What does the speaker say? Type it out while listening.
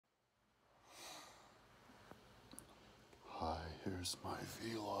here's my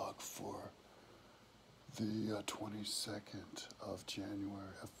vlog for the 22nd of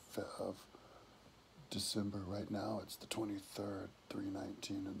January of December. Right now it's the 23rd,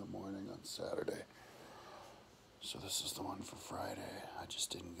 3:19 in the morning on Saturday. So this is the one for Friday. I just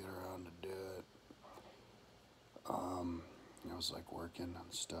didn't get around to do it. I was like working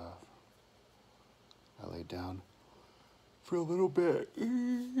and stuff. I laid down for a little bit.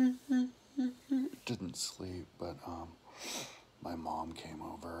 Didn't sleep, but my mom came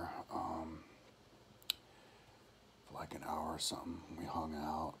over for like an hour or something. We hung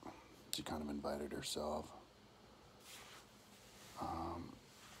out. She kind of invited herself.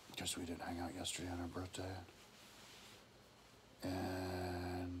 Because we didn't hang out yesterday on her birthday.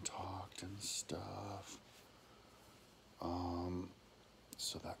 And talked and stuff.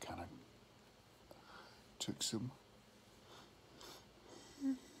 So that kind of took some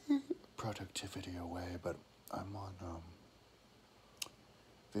productivity away, but I'm on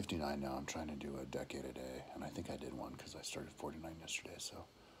 59 now. I'm trying to do a decade a day, and I think I did one because I started 49 yesterday, so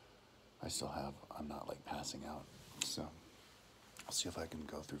I still have, I'm not like passing out, so I'll see if I can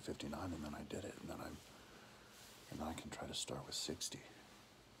go through 59, and then I did it, and then I can try to start with 60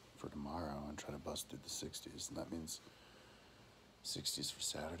 for tomorrow and try to bust through the 60s, and that means 60s for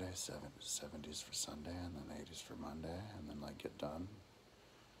Saturday, 70s for Sunday, and then 80s for Monday, and then like get done.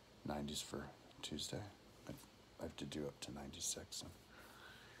 90s for Tuesday. I have to do up to 96, and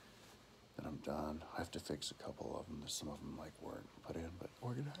then I'm done. I have to fix a couple of them. There's some of them like weren't put in, but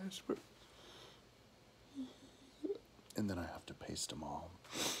organized. But and then I have to paste them all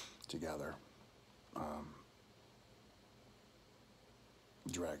together.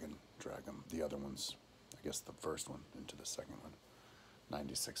 Drag them. The other ones, I guess the first one into the second one.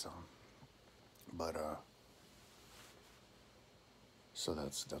 96 of them. But so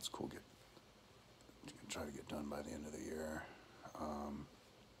that's cool. Try to get done by the end of the year. I'm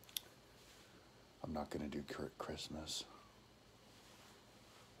not gonna do Christmas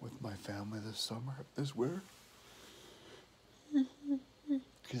with my family this summer, this winter,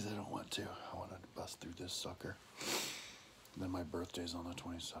 because I don't want to. I want to bust through this sucker. And then my birthday's on the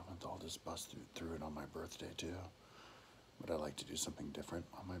 27th. I'll just bust through it on my birthday too. But I like to do something different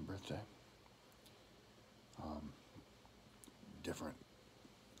on my birthday. Different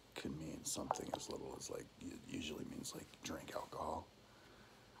could mean something as little as like, it usually means like drink alcohol.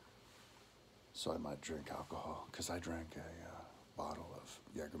 So I might drink alcohol, because I drank a bottle of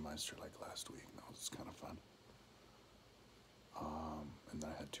Jägermeister like last week, and that was kind of fun. And then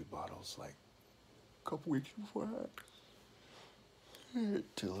I had 2 bottles like a couple weeks before that.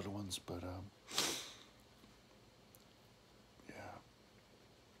 2 little ones, but yeah.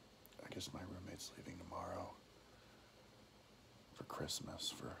 I guess my roommate's leaving tomorrow for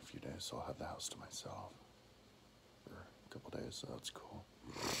Christmas for a few days, so I'll have the house to myself for a couple days, so that's cool.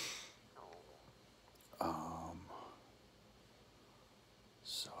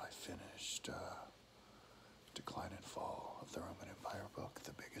 So I finished Decline and Fall of the Roman Empire book,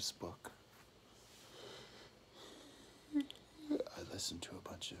 the biggest book. I listened to a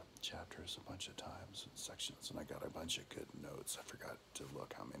bunch of chapters a bunch of times and sections, and I got a bunch of good notes. I forgot to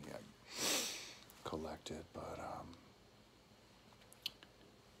look how many I collected, but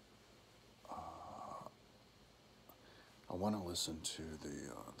I want to listen to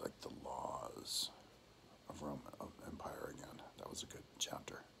the like the laws of Roman Empire again. That was a good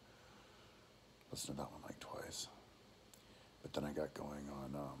chapter. Listened to that one like twice. But then I got going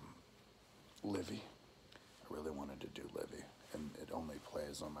on Livy. I really wanted to do Livy, and it only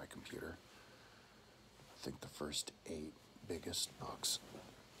plays on my computer. I think the first 8 biggest books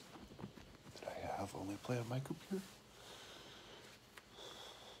that I have only play on my computer.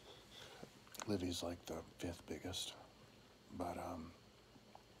 Livy's like the 5th biggest, but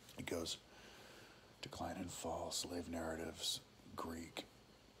it goes Decline and Fall, Slave Narratives, Greek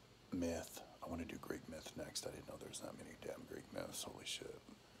myth. I want to do Greek myth next. I didn't know there's that many damn Greek myths. Holy shit.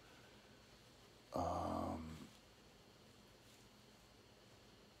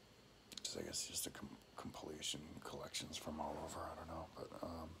 I guess just a compilation, collections from all over. I don't know, but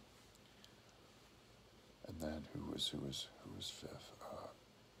and then who was 5th?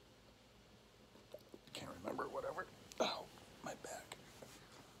 Can't remember. Whatever. Oh, my back.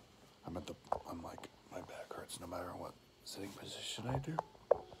 I'm like, my back hurts no matter what sitting position I do.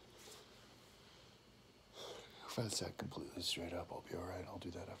 If I sat completely straight up, I'll be alright. I'll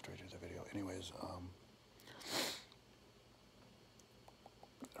do that after I do the video. Anyways,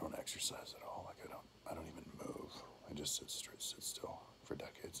 I don't exercise at all. Like I don't even move. I just sit still for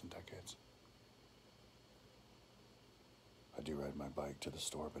decades and decades. I do ride my bike to the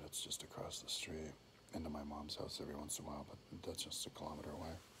store, but it's just across the street. into my mom's house every once in a while, but that's just a kilometer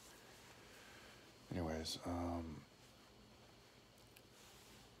away. Anyways,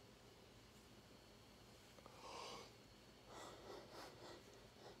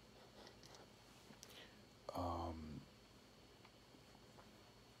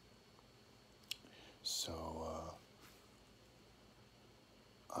 so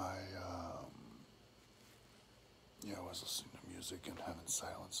yeah, I was listening to music and having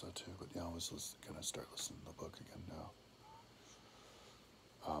silence though too, but yeah, I was gonna start listening to the book again now.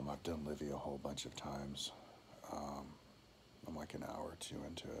 I've done Livy a whole bunch of times. I'm like an hour or two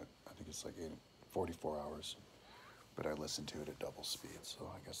into it. I think it's like 44 hours, but I listened to it at double speed,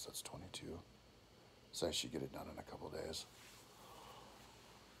 so I guess that's 22. So I should get it done in a couple days.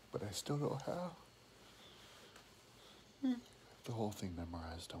 But I still don't have the whole thing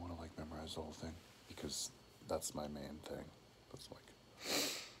memorized. I want to like memorize the whole thing because that's my main thing. That's like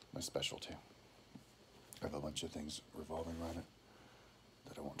my specialty. I have a bunch of things revolving around it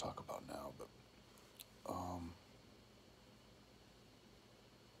that I won't talk about now, but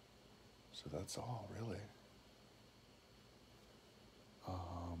so that's all really.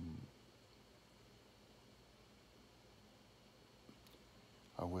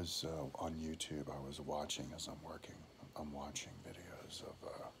 I was on YouTube. I was watching as I'm working. I'm watching videos of.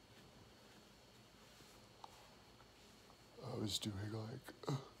 I was doing like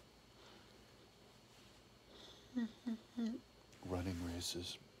running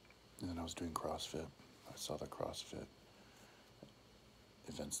races, and then I was doing CrossFit. I saw the CrossFit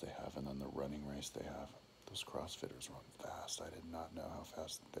events they have, and then the running race they have. Those CrossFitters run fast. I did not know how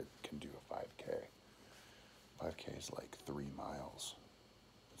fast they can do a 5K. 5K is like 3 miles.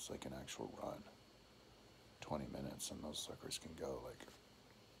 It's like an actual run. 20 minutes, and those suckers can go like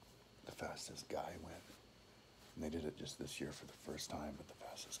the fastest guy went. And they did it just this year for the first time, but the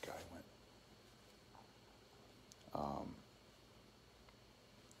fastest guy went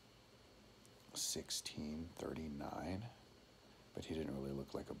 16:39, but he didn't really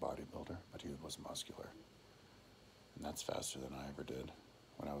look like a bodybuilder, but he was muscular. And that's faster than I ever did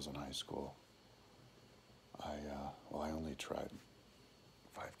when I was in high school. I only tried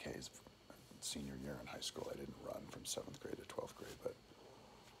 5Ks senior year in high school. I didn't run from 7th grade to 12th grade, but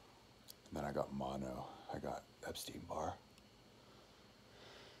and then I got mono. I got Epstein-Barr.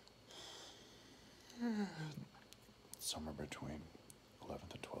 Somewhere between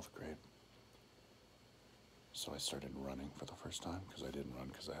 11th and 12th grade. So I started running for the first time because I didn't run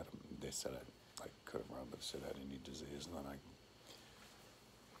because they said I could have run, but they said I had any disease, and then I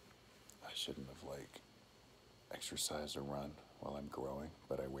shouldn't have like exercised or run while I'm growing,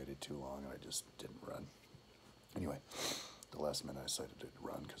 but I waited too long and I just didn't run. Anyway, the last minute I decided to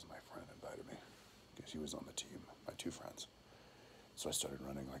run because my friend invited me because he was on the team, my 2 friends. So I started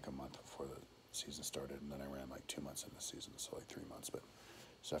running like a month before the season started, and then I ran like 2 months in the season, so like 3 months. But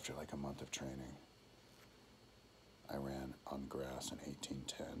so after like a month of training, I ran on grass in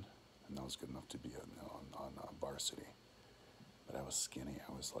 18:10, and that was good enough to be on varsity. But I was skinny.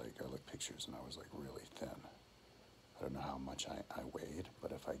 I looked pictures and I was like really thin. I don't know how much I weighed,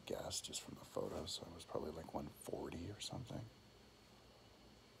 but if I guessed just from the photos, I was probably like 140 or something.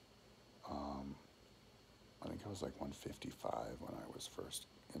 I think I was like 155 when I was first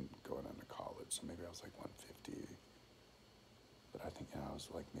going into college, so maybe I was like 150. But I think I was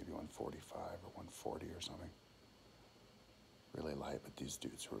like maybe 145 or 140 or something. Really light, but these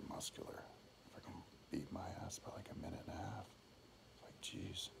dudes who are muscular, freaking beat my ass by like a minute and a half. Like,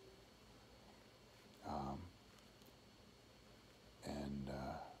 geez. And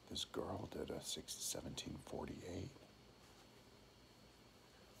this girl did a 17:48.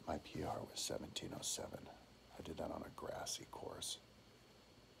 My PR was 17:07. I did that on a grassy course.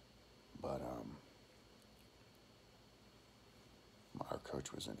 But our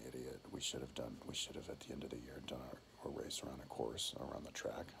coach was an idiot. We should have at the end of the year done a race around a course, around the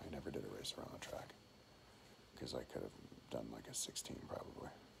track. I never did a race around the track because I could have done like a 16 probably.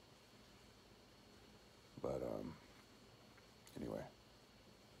 But anyway,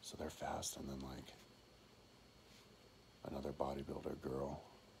 so they're fast, and then like another bodybuilder girl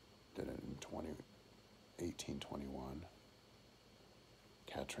did it in 18:21.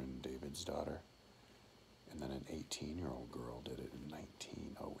 Katrin David's daughter. And then an 18-year-old girl did it in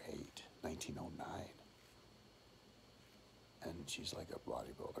 1909. And she's like a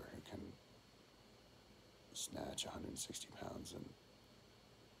bodybuilder who can snatch 160 pounds and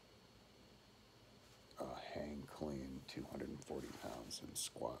hang clean 240 pounds and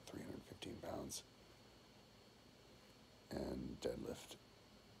squat 315 pounds and deadlift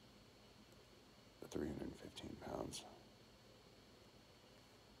 315 pounds.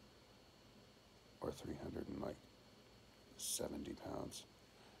 Or over 370 pounds,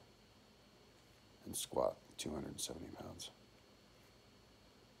 and squat 270 pounds.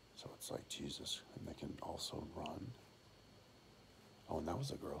 So it's like, Jesus, and they can also run. Oh, and that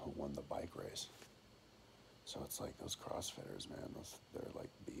was a girl who won the bike race. So it's like those CrossFitters, man, they're like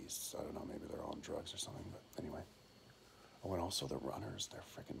beasts. I don't know, maybe they're all on drugs or something, but anyway. Oh, and also the runners, they're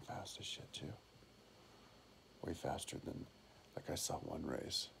freaking fast as shit too. Way faster than, like I saw one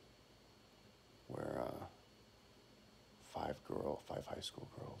race where five high school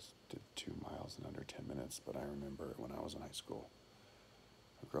girls did 2 miles in under 10 minutes. But I remember when I was in high school,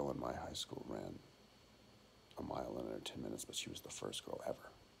 a girl in my high school ran a mile in under 10 minutes, but she was the first girl ever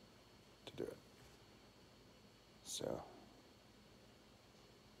to do it. So,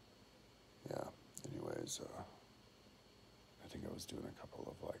 yeah, anyways, I think I was doing a couple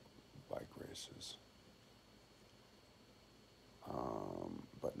of like bike races.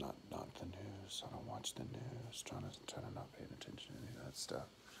 But not the news. I don't watch the news. Trying to not pay attention to any of that stuff.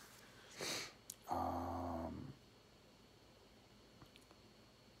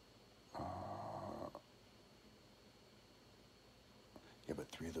 Yeah, but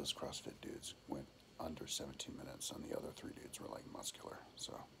 3 of those CrossFit dudes went under 17 minutes, and the other 3 dudes were like muscular.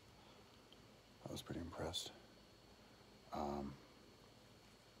 So I was pretty impressed.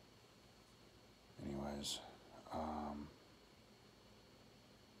 Anyways,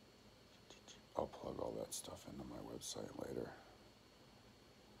 I'll plug all that stuff into my website later.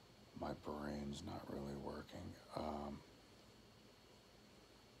 My brain's not really working.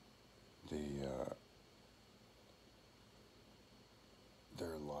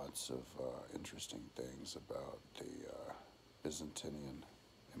 There are lots of interesting things about the Byzantine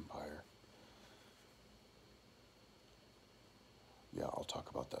Empire. Yeah, I'll talk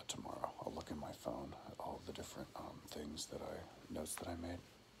about that tomorrow. I'll look in my phone at all the different notes that I made.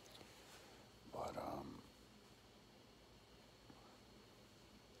 But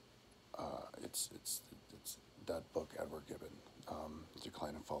it's that book, Edward Gibbon,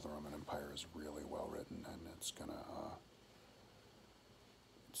 Decline and Fall of the Roman Empire, is really well written, and it's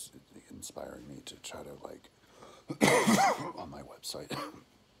inspiring me to try to, like, on my website,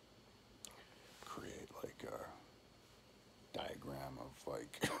 create like a diagram of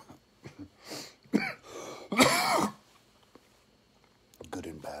like good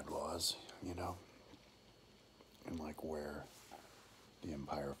and bad laws, you know, and like where the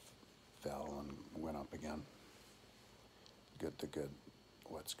empire fell and went up again.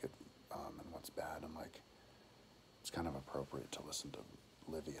 What's good, and what's bad, and like it's kind of appropriate to listen to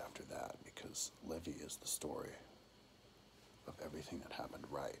Livy after that, because Livy is the story of everything that happened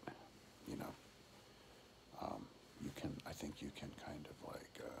right, you know. I think you can kind of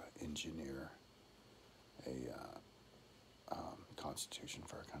like engineer a constitution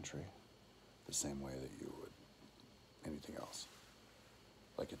for a country the same way that you would anything else.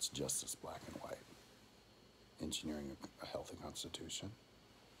 Like, it's just as black and white. Engineering a healthy constitution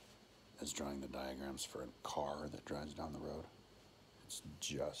is drawing the diagrams for a car that drives down the road. It's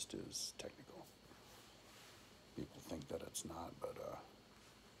just as technical. People think that it's not, but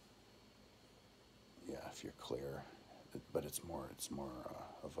yeah, if you're clear, but it's more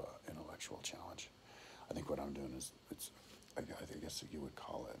of an intellectual challenge. I think what I'm doing is I guess you would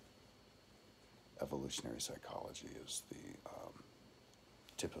call it evolutionary psychology is the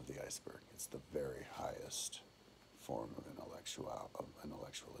tip of the iceberg. It's the very highest form of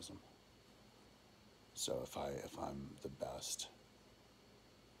intellectualism. So if I'm the best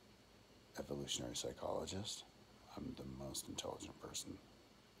evolutionary psychologist, I'm the most intelligent person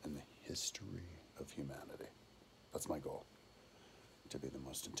in the history of humanity. That's my goal, to be the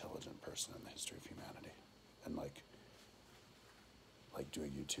most intelligent person in the history of humanity. And like do a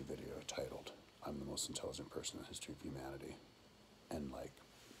YouTube video titled, I'm the most intelligent person in the history of humanity, and like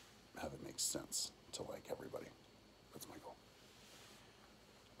have it make sense to like everybody. That's my goal.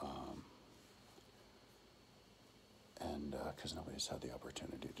 And because nobody's had the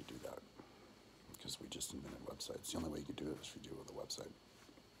opportunity to do that, because we just invented websites. The only way you can do it is if you do it with a website.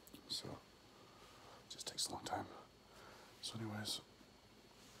 So it just takes a long time. So anyways,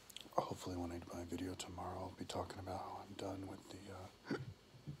 hopefully when I do my video tomorrow, I'll be talking about how I'm done with the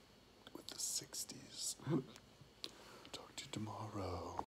 60s. Talk to you tomorrow.